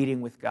stop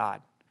meeting with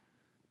God.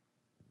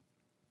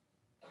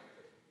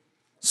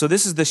 So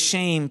this is the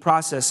shame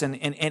process,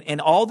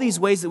 and all these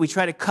ways that we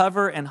try to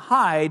cover and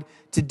hide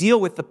to deal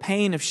with the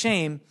pain of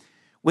shame,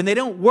 when they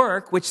don't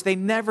work, which they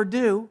never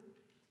do,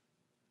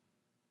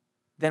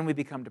 then we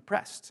become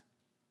depressed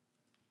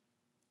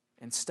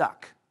and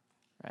stuck,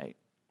 right?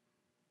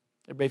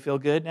 Everybody feel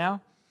good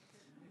now?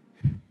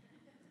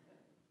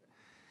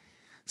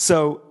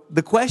 So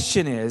the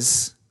question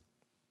is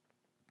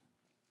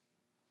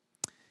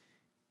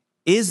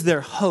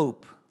there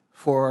hope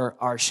for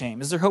our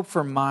shame? Is there hope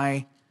for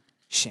my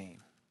shame?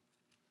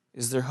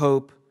 Is there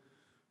hope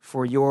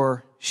for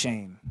your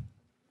shame?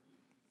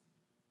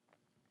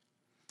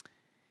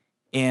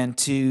 And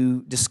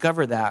to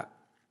discover that,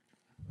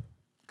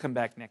 come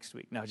back next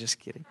week. No, just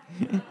kidding.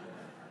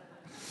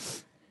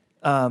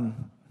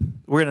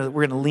 We're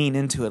gonna lean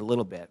into it a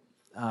little bit.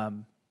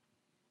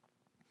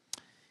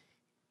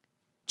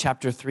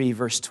 Chapter 3,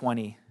 verse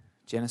 20.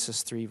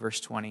 Genesis 3,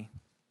 verse 20.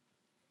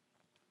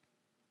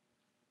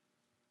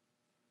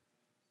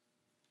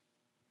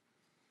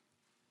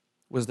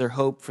 Was there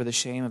hope for the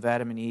shame of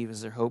Adam and Eve?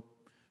 Is there hope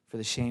for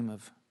the shame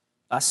of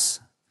us?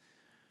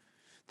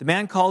 The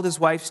man called his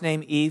wife's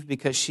name Eve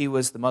because she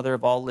was the mother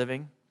of all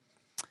living.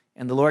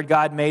 And the Lord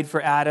God made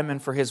for Adam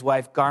and for his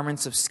wife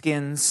garments of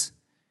skins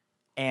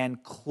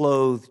and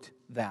clothed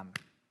them.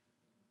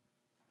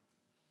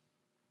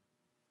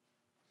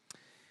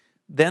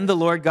 Then the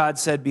Lord God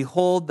said,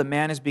 "Behold, the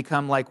man has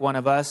become like one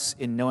of us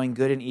in knowing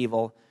good and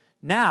evil.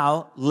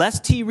 Now,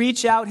 lest he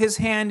reach out his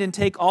hand and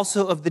take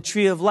also of the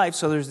tree of life."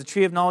 So there's the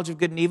tree of knowledge of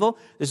good and evil.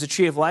 There's the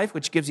tree of life,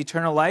 which gives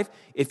eternal life.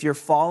 If you're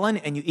fallen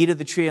and you eat of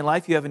the tree of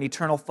life, you have an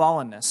eternal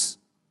fallenness.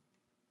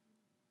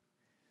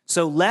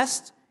 So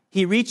lest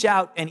he reach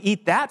out and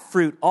eat that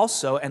fruit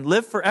also and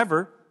live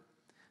forever,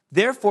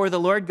 therefore the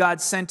Lord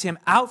God sent him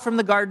out from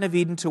the Garden of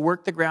Eden to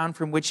work the ground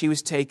from which he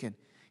was taken.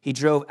 He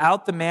drove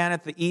out the man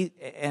at the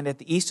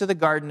east of the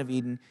Garden of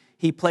Eden.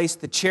 He placed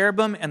the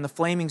cherubim and the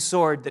flaming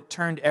sword that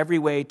turned every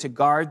way to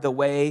guard the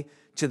way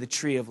to the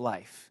tree of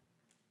life.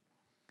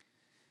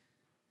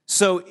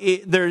 So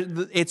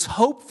it's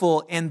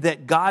hopeful in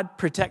that God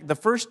the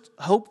first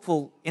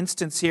hopeful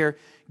instance here,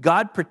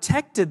 God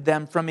protected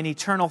them from an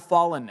eternal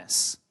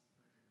fallenness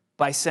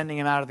by sending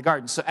him out of the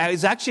garden. So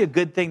it's actually a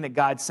good thing that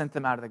God sent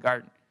them out of the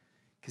garden,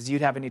 because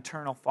you'd have an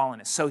eternal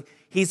fallenness. So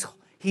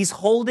he's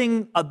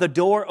holding the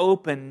door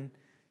open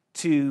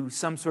to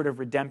some sort of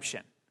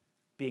redemption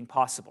being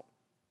possible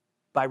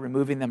by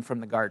removing them from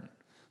the garden.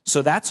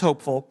 So that's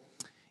hopeful.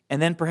 And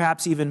then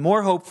perhaps even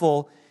more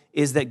hopeful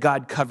is that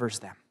God covers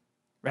them,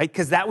 right?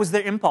 Because that was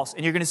their impulse.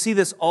 And you're going to see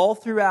this all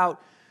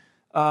throughout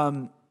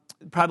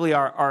probably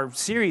our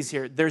series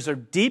here. There's a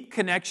deep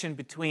connection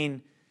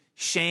between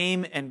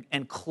shame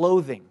and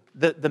clothing.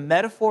 The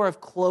metaphor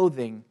of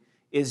clothing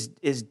is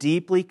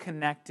deeply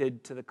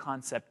connected to the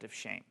concept of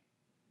shame.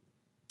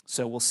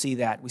 So we'll see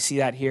that. We see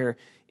that here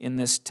in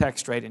this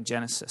text right in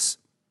Genesis.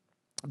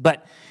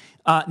 But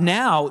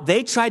now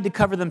they tried to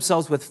cover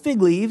themselves with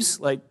fig leaves.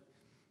 Like,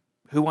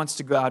 who wants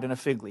to go out in a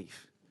fig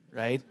leaf,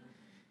 right?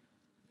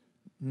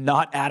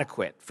 Not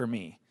adequate for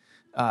me.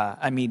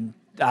 I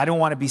don't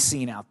want to be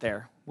seen out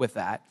there with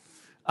that.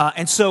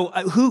 And so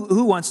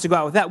who wants to go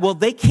out with that? Well,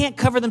 they can't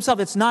cover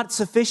themselves. It's not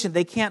sufficient.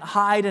 They can't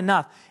hide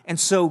enough. And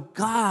so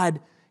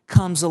God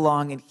comes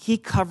along and he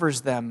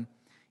covers them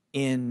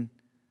in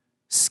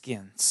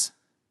skins.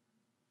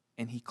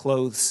 And he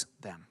clothes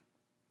them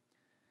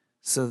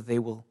so that they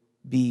will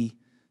be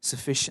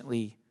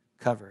sufficiently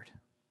covered.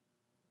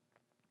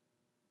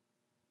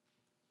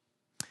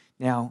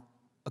 Now,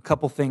 a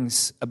couple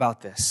things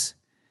about this.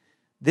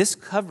 This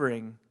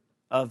covering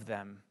of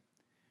them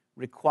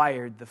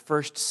required the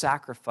first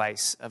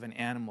sacrifice of an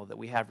animal that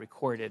we have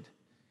recorded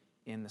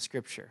in the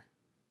Scripture.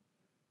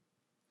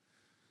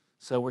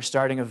 So we're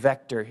starting a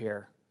vector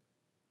here.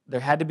 There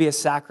had to be a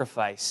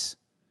sacrifice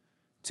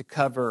to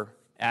cover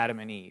Adam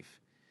and Eve.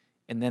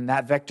 And then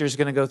that vector is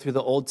going to go through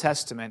the Old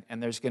Testament,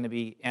 and there's going to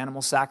be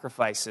animal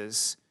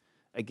sacrifices,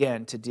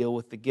 again, to deal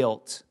with the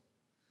guilt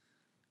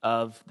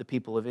of the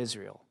people of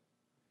Israel.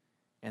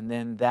 And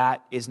then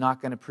that is not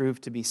going to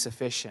prove to be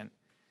sufficient.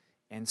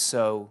 And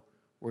so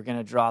we're going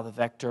to draw the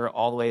vector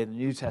all the way to the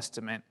New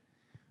Testament,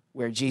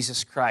 where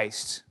Jesus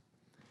Christ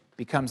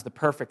becomes the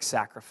perfect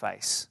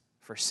sacrifice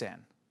for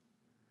sin,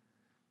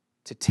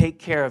 to take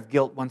care of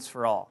guilt once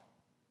for all,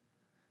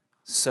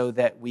 so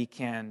that we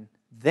can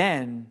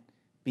then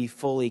be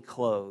fully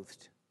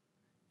clothed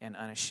and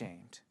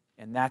unashamed.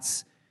 And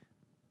that's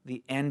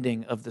the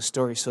ending of the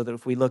story, so that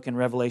if we look in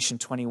Revelation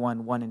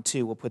 21, 1 and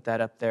 2, we'll put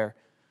that up there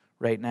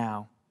right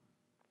now.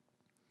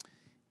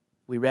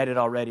 We read it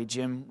already.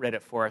 Jim read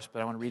it for us,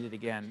 but I want to read it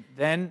again.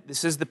 Then,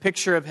 this is the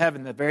picture of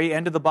heaven, the very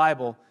end of the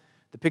Bible,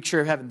 the picture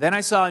of heaven. Then I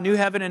saw a new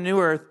heaven and a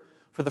new earth,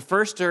 for the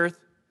first earth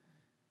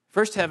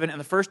first heaven and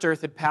the first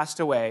earth had passed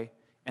away,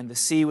 and the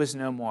sea was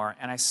no more.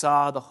 And I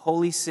saw the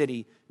holy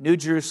city, New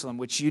Jerusalem,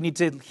 which you need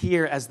to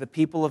hear as the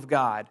people of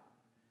God,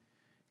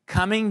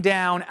 coming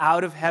down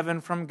out of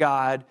heaven from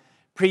God,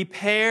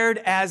 prepared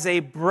as a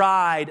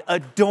bride,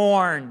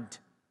 adorned.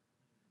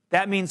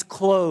 That means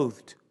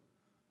clothed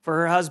for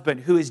her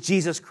husband, who is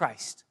Jesus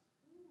Christ.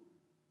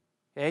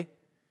 Okay?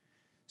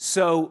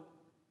 So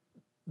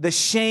the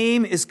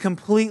shame is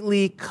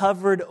completely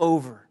covered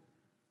over.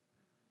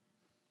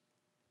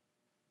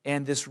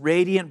 And this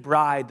radiant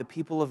bride, the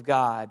people of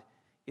God,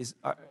 is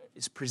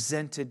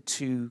presented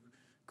to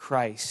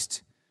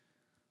Christ,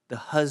 the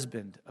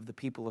husband of the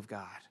people of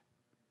God.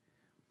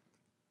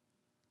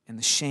 And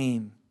the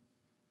shame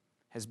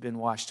has been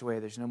washed away.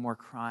 There's no more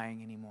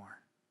crying anymore,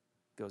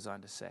 it goes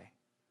on to say.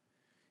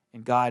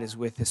 And God is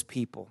with his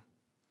people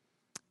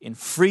in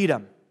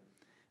freedom,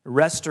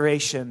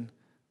 restoration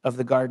of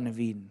the Garden of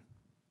Eden.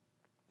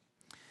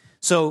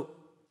 So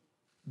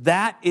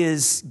that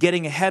is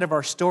getting ahead of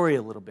our story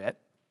a little bit.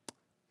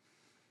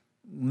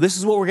 This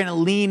is what we're going to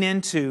lean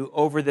into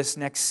over this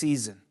next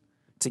season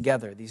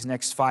together, these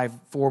next 4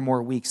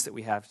 more weeks that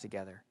we have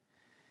together.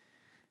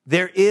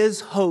 There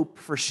is hope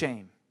for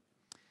shame.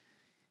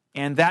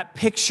 And that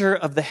picture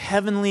of the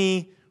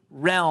heavenly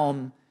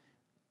realm,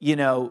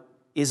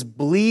 is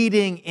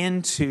bleeding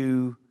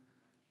into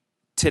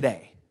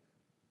today.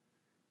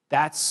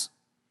 That's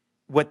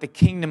what the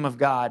kingdom of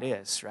God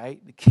is,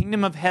 right? The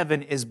kingdom of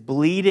heaven is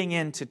bleeding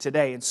into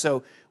today. And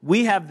so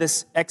we have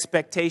this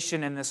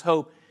expectation and this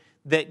hope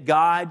that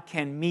God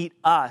can meet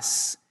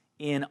us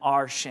in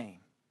our shame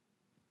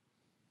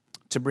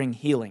to bring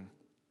healing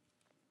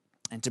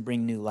and to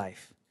bring new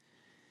life.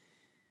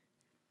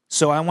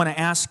 So I want to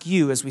ask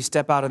you, as we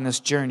step out on this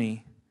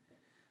journey,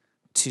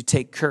 to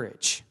take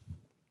courage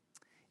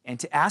and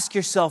to ask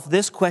yourself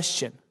this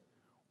question: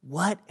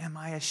 what am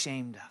I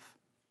ashamed of?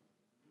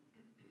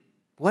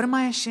 What am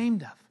I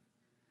ashamed of?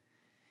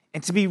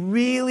 And to be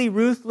really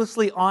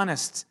ruthlessly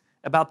honest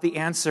about the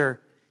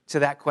answer to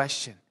that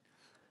question.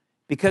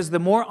 Because the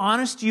more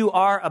honest you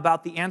are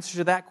about the answer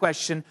to that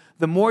question,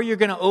 the more you're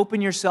going to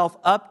open yourself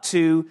up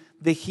to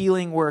the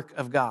healing work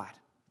of God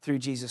through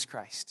Jesus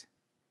Christ.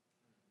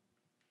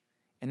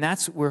 And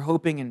that's what we're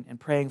hoping and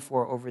praying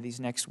for over these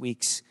next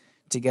weeks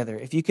together.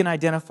 If you can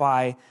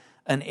identify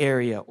an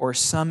area or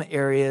some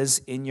areas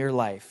in your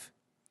life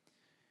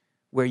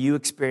where you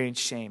experience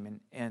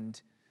shame,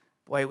 and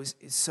boy,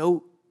 it's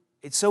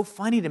so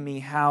funny to me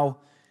how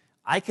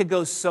I could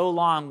go so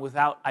long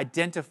without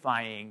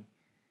identifying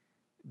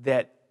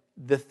that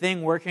the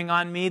thing working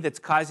on me that's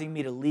causing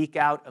me to leak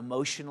out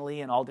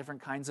emotionally in all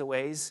different kinds of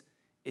ways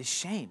is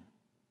shame.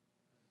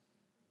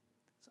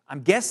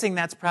 I'm guessing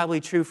that's probably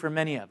true for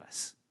many of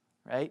us,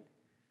 right?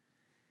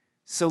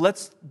 So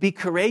let's be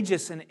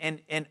courageous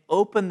and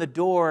open the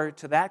door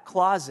to that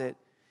closet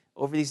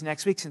over these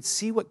next weeks and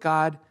see what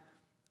God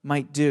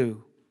might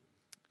do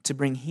to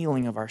bring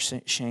healing of our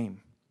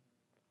shame.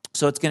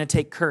 So it's going to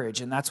take courage,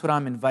 and that's what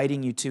I'm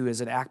inviting you to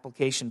as an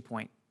application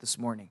point this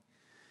morning,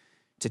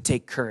 to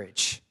take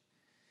courage,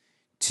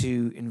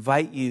 to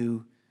invite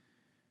you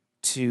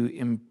to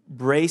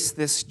embrace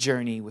this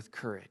journey with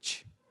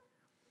courage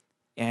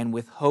and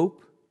with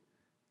hope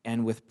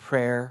and with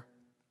prayer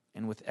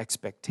and with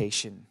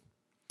expectation.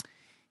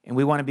 And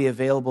we want to be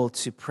available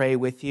to pray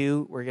with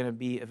you. We're going to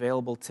be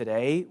available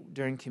today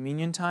during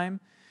communion time,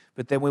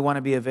 but then we want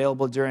to be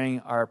available during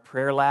our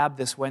prayer lab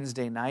this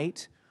Wednesday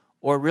night,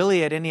 or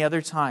really at any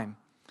other time.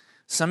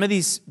 Some of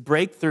these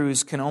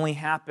breakthroughs can only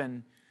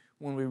happen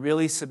when we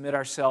really submit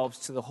ourselves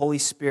to the Holy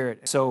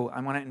Spirit. So I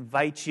want to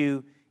invite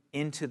you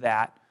into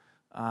that.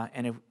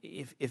 And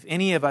if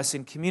any of us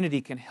in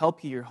community can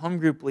help you, your home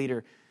group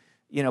leader,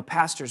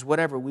 pastors,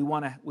 whatever, we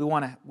want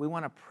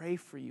to pray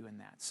for you in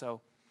that.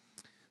 So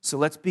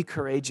let's be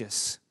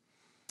courageous.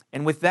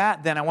 And with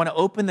that, then I want to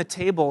open the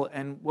table.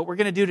 And what we're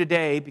going to do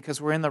today, because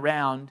we're in the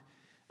round,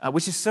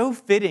 which is so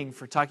fitting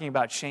for talking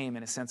about shame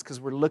in a sense, because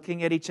we're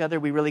looking at each other,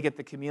 we really get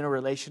the communal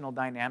relational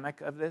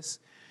dynamic of this.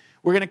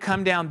 We're going to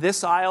come down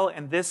this aisle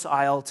and this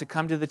aisle to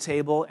come to the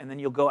table, and then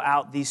you'll go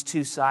out these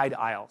 2 side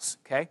aisles,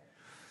 okay?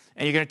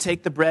 And you're going to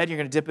take the bread, you're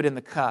going to dip it in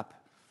the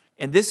cup.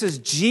 And this is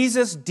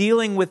Jesus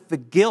dealing with the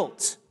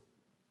guilt,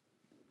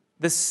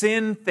 the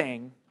sin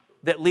thing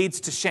that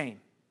leads to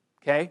shame,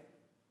 okay?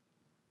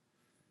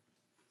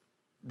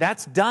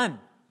 That's done.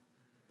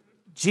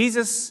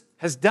 Jesus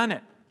has done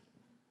it.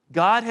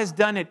 God has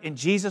done it in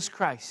Jesus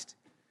Christ.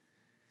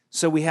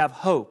 So we have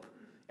hope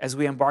as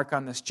we embark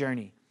on this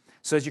journey.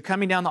 So as you're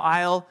coming down the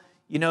aisle,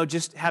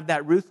 just have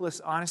that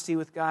ruthless honesty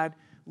with God.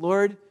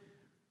 Lord,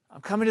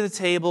 I'm coming to the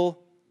table.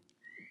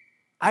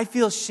 I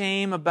feel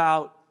shame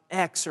about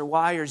X or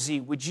Y or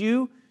Z.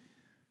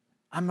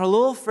 I'm a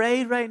little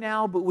afraid right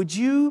now, but would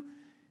you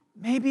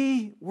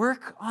maybe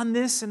work on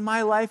this in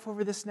my life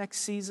over this next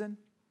season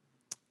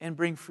and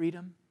bring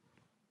freedom?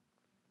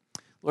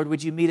 Lord,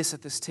 would you meet us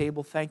at this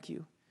table? Thank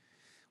you.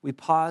 We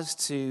pause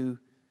to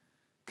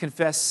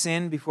confess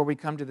sin before we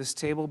come to this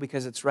table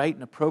because it's right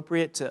and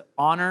appropriate to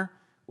honor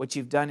what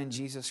you've done in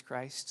Jesus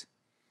Christ.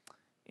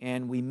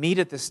 And we meet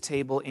at this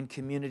table in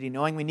community,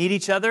 knowing we need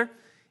each other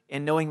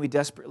and knowing we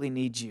desperately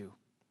need you.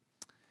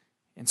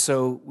 And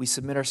so we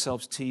submit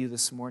ourselves to you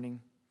this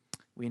morning.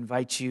 We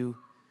invite you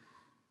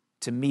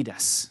to meet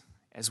us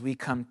as we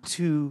come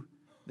to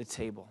the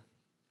table.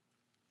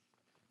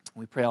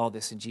 We pray all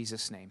this in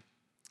Jesus' name.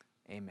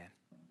 Amen.